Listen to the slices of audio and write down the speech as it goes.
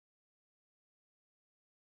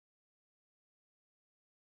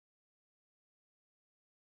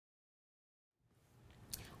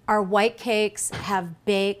Our white cakes have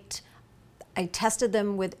baked. I tested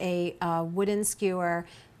them with a wooden skewer,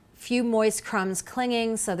 few moist crumbs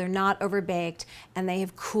clinging so they're not overbaked, and they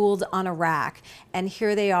have cooled on a rack. And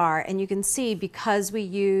here they are. And you can see, because we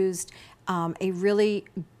used a really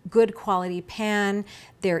good quality pan,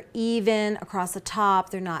 they're even across the top,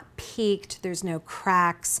 they're not peaked, there's no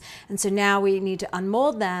cracks. And so now we need to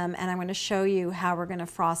unmold them, and I'm going to show you how we're going to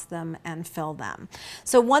frost them and fill them.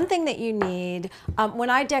 So one thing that you need, when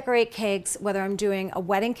I decorate cakes, whether I'm doing a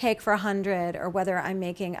wedding cake for 100 or whether I'm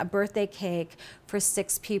making a birthday cake for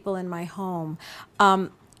 6 people in my home,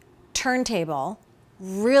 turntable,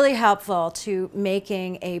 really helpful to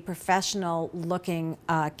making a professional looking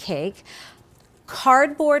cake.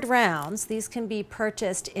 Cardboard rounds, these can be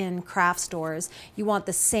purchased in craft stores. You want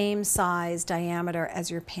the same size diameter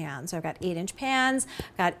as your pan. So I've got 8-inch pans,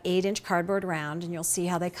 got 8-inch cardboard round, and you'll see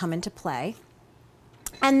how they come into play.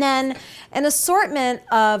 And then an assortment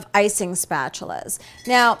of icing spatulas.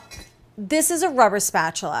 Now, this is a rubber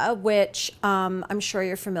spatula, which I'm sure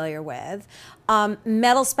you're familiar with.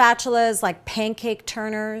 Metal spatulas like pancake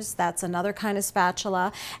turners, that's another kind of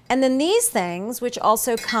spatula. And then these things, which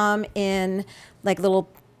also come in like little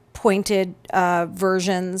pointed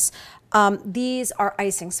versions, these are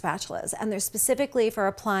icing spatulas, and they're specifically for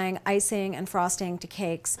applying icing and frosting to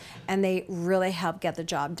cakes, and they really help get the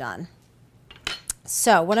job done.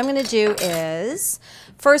 So what I'm going to do is,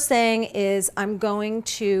 first thing is I'm going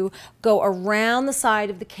to go around the side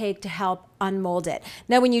of the cake to help unmold it.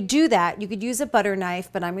 Now when you do that, you could use a butter knife,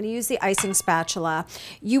 but I'm going to use the icing spatula.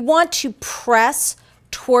 You want to press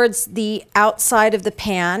towards the outside of the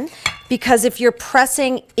pan, because if you're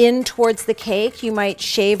pressing in towards the cake, you might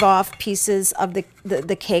shave off pieces of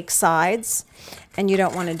the cake sides, and you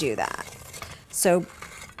don't want to do that. So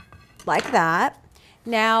like that.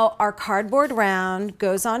 Now our cardboard round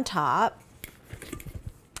goes on top,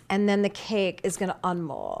 and then the cake is going to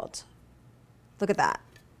unmold. Look at that.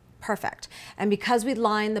 Perfect. And because we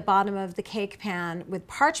lined the bottom of the cake pan with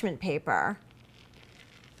parchment paper,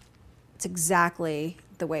 it's exactly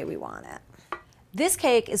the way we want it. This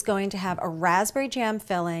cake is going to have a raspberry jam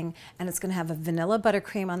filling, and it's going to have a vanilla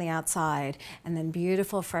buttercream on the outside, and then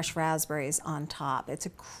beautiful fresh raspberries on top. It's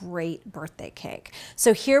a great birthday cake.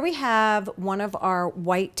 So here we have one of our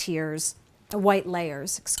white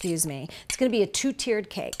layers, excuse me. It's going to be a 2-tiered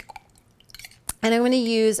cake. And I'm going to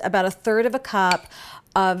use about 1/3 cup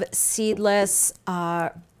of seedless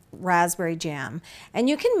raspberry jam. And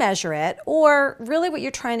you can measure it, or really what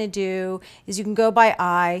you're trying to do is you can go by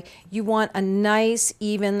eye. You want a nice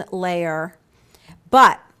even layer,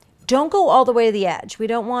 but don't go all the way to the edge. We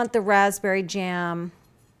don't want the raspberry jam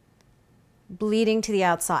bleeding to the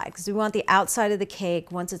outside, because we want the outside of the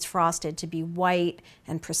cake, once it's frosted, to be white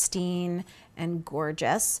and pristine and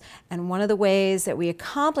gorgeous. And one of the ways that we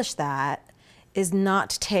accomplish that is not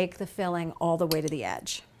to take the filling all the way to the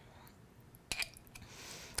edge.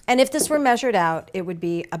 And if this were measured out, it would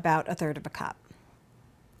be about 1/3 cup.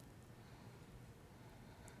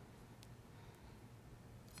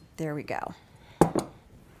 There we go.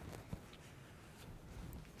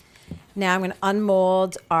 Now I'm going to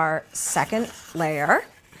unmold our second layer.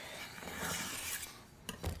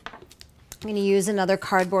 I'm going to use another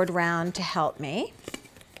cardboard round to help me.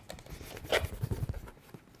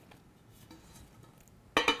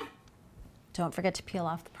 Don't forget to peel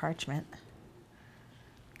off the parchment.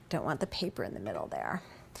 Don't want the paper in the middle there.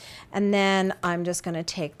 And then I'm just going to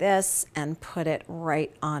take this and put it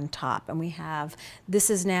right on top. And we have, this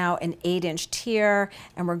is now an 8-inch tier,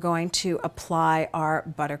 and we're going to apply our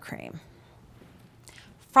buttercream.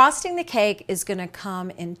 Frosting the cake is going to come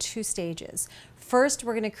in 2 stages. First,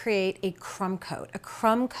 we're going to create a crumb coat. A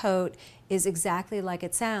crumb coat is exactly like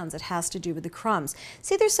it sounds. It has to do with the crumbs.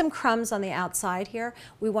 See, there's some crumbs on the outside here.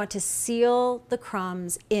 We want to seal the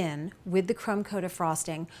crumbs in with the crumb coat of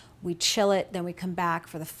frosting. We chill it, then we come back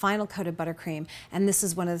for the final coat of buttercream, and this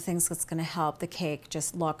is one of the things that's going to help the cake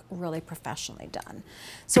just look really professionally done.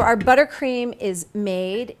 So our buttercream is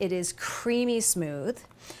made. It is creamy smooth.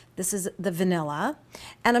 This is the vanilla,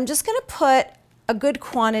 and I'm just going to put a good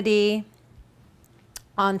quantity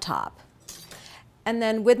on top. And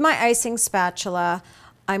then with my icing spatula,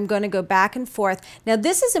 I'm going to go back and forth. Now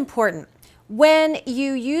this is important. When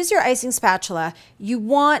you use your icing spatula, you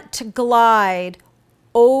want to glide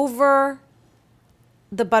over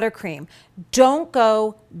the buttercream. Don't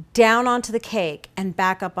go down onto the cake and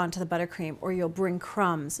back up onto the buttercream, or you'll bring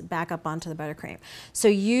crumbs back up onto the buttercream. So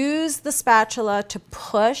use the spatula to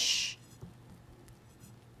push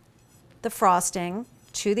the frosting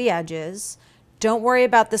to the edges. Don't worry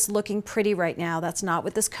about this looking pretty right now. That's not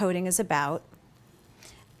what this coating is about.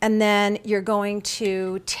 And then you're going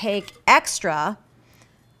to take extra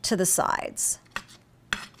to the sides.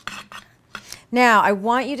 Now, I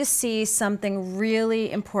want you to see something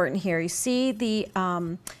really important here. You see the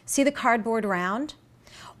cardboard round?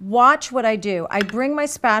 Watch what I do. I bring my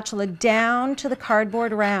spatula down to the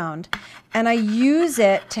cardboard round, and I use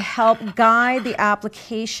it to help guide the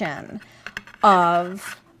application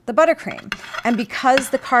of the buttercream. And because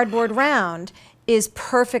the cardboard round is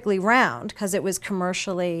perfectly round, because it was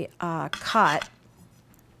commercially cut,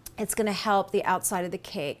 it's going to help the outside of the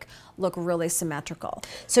cake look really symmetrical.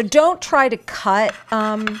 So don't try to cut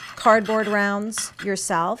cardboard rounds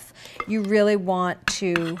yourself. You really want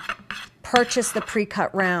to purchase the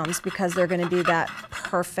pre-cut rounds because they're going to be that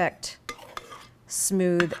perfect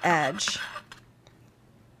smooth edge.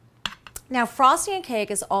 Now, frosting a cake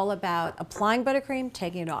is all about applying buttercream,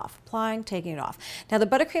 taking it off, applying, taking it off. Now, the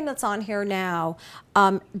buttercream that's on here now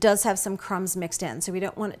does have some crumbs mixed in, so we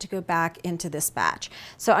don't want it to go back into this batch.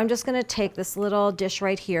 So I'm just going to take this little dish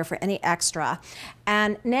right here for any extra.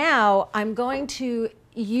 And now I'm going to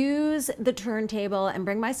use the turntable and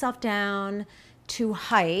bring myself down to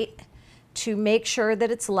height to make sure that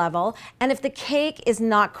it's level. And if the cake is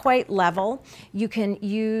not quite level, you can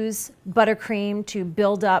use buttercream to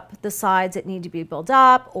build up the sides that need to be built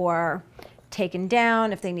up or taken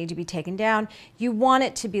down if they need to be taken down. You want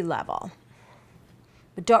it to be level.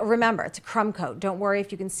 But don't remember, it's a crumb coat. Don't worry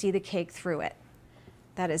if you can see the cake through it.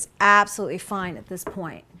 That is absolutely fine at this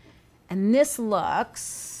point. And this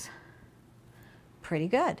looks pretty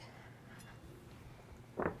good.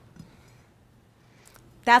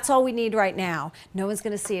 That's all we need right now. No one's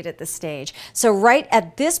going to see it at this stage. So right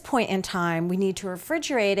at this point in time, we need to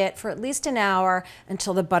refrigerate it for at least an hour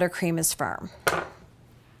until the buttercream is firm.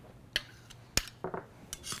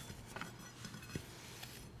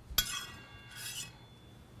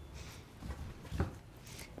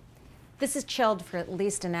 This is chilled for at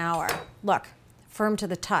least an hour. Look, firm to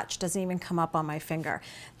the touch, doesn't even come up on my finger.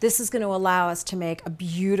 This is going to allow us to make a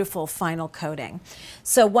beautiful final coating.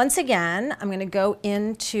 So once again, I'm going to go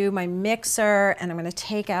into my mixer and I'm going to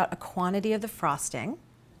take out a quantity of the frosting.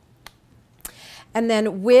 And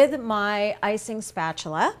then with my icing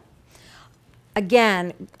spatula,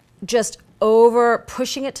 again, just over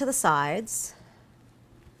pushing it to the sides.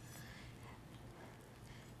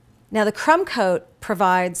 Now the crumb coat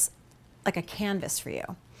provides like a canvas for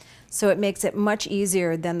you. So it makes it much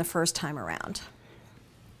easier than the first time around.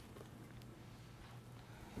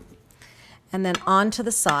 And then onto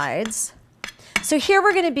the sides. So here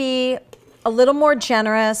we're going to be a little more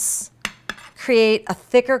generous, create a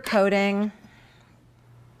thicker coating.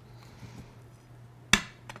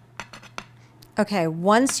 Okay,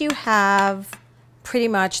 once you have pretty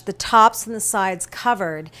much the tops and the sides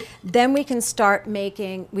covered, then we can start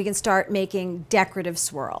making decorative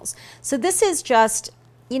swirls. So this is just,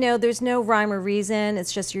 you know, there's no rhyme or reason.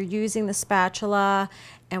 It's just you're using the spatula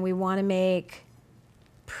and we want to make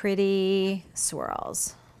pretty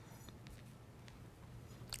swirls.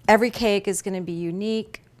 Every cake is going to be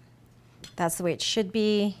unique. That's the way it should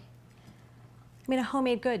be. I mean, a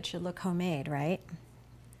homemade good should look homemade, right?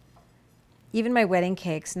 Even my wedding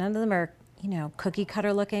cakes, none of them are, you know, cookie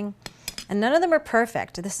cutter looking. And none of them are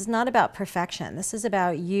perfect. This is not about perfection. This is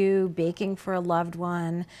about you baking for a loved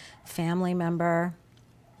one, family member,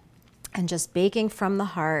 and just baking from the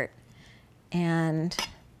heart. And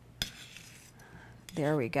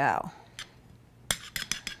there we go.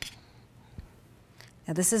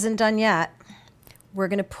 Now this isn't done yet. We're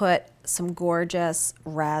going to put some gorgeous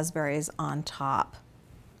raspberries on top.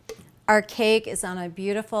 Our cake is on a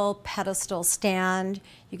beautiful pedestal stand.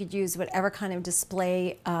 You could use whatever kind of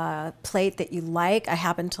display plate that you like. I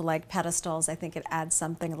happen to like pedestals. I think it adds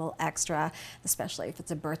something a little extra, especially if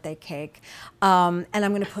it's a birthday cake. And I'm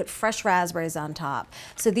going to put fresh raspberries on top.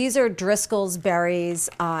 So these are Driscoll's berries.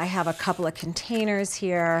 I have a couple of containers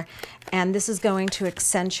here, and this is going to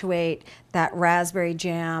accentuate that raspberry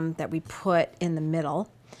jam that we put in the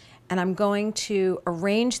middle. And I'm going to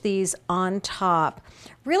arrange these on top,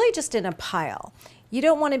 really just in a pile. You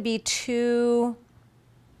don't want to be too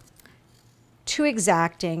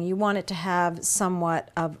exacting. You want it to have somewhat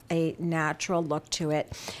of a natural look to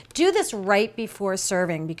it. Do this right before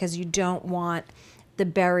serving because you don't want the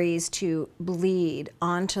berries to bleed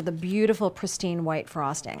onto the beautiful, pristine white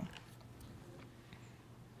frosting.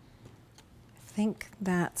 I think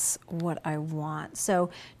that's what I want. So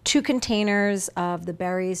 2 containers of the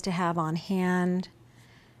berries to have on hand,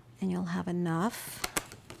 and you'll have enough.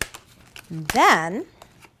 And then,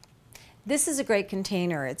 this is a great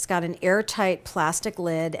container. It's got an airtight plastic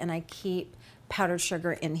lid, and I keep powdered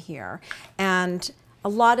sugar in here. And A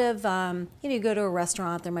lot of, you go to a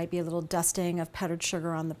restaurant, there might be a little dusting of powdered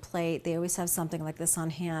sugar on the plate. They always have something like this on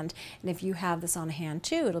hand. And if you have this on hand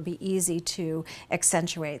too, it'll be easy to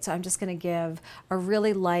accentuate. So I'm just going to give a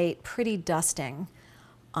really light, pretty dusting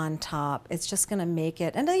on top. It's just going to make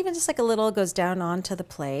it, and even just like a little goes down onto the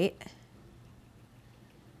plate.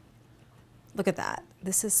 Look at that.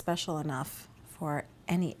 This is special enough for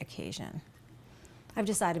any occasion. I've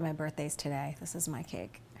decided my birthday's today. This is my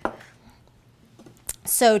cake.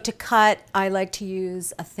 So to cut, I like to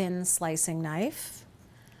use a thin slicing knife.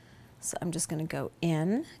 So I'm just going to go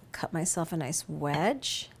in, cut myself a nice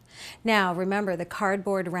wedge. Now remember, the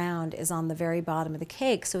cardboard round is on the very bottom of the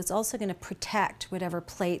cake, so it's also going to protect whatever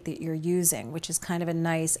plate that you're using, which is kind of a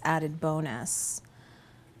nice added bonus.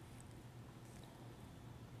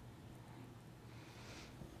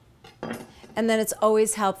 And then it's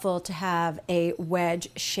always helpful to have a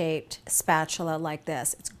wedge-shaped spatula like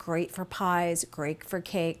this. It's great for pies, great for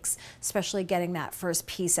cakes, especially getting that first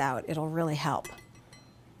piece out. It'll really help.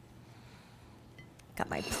 Got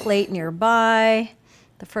my plate nearby.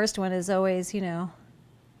 The first one is always,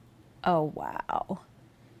 oh, wow.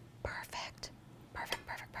 Perfect, perfect,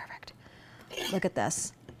 perfect, perfect. Look at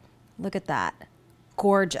this. Look at that.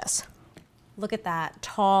 Gorgeous. Look at that,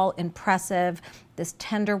 tall, impressive, this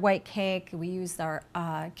tender white cake. We used our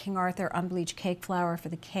King Arthur unbleached cake flour for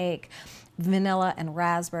the cake, vanilla and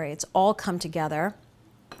raspberry. It's all come together.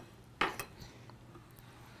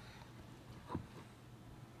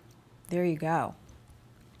 There you go.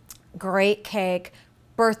 Great cake.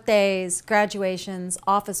 Birthdays, graduations,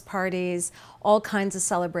 office parties, all kinds of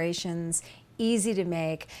celebrations. Easy to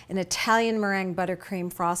make. An Italian meringue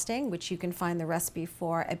buttercream frosting, which you can find the recipe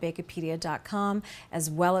for at bakepedia.com,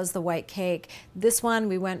 as well as the white cake. This one,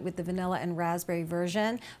 we went with the vanilla and raspberry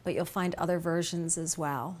version, but you'll find other versions as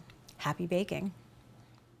well. Happy baking.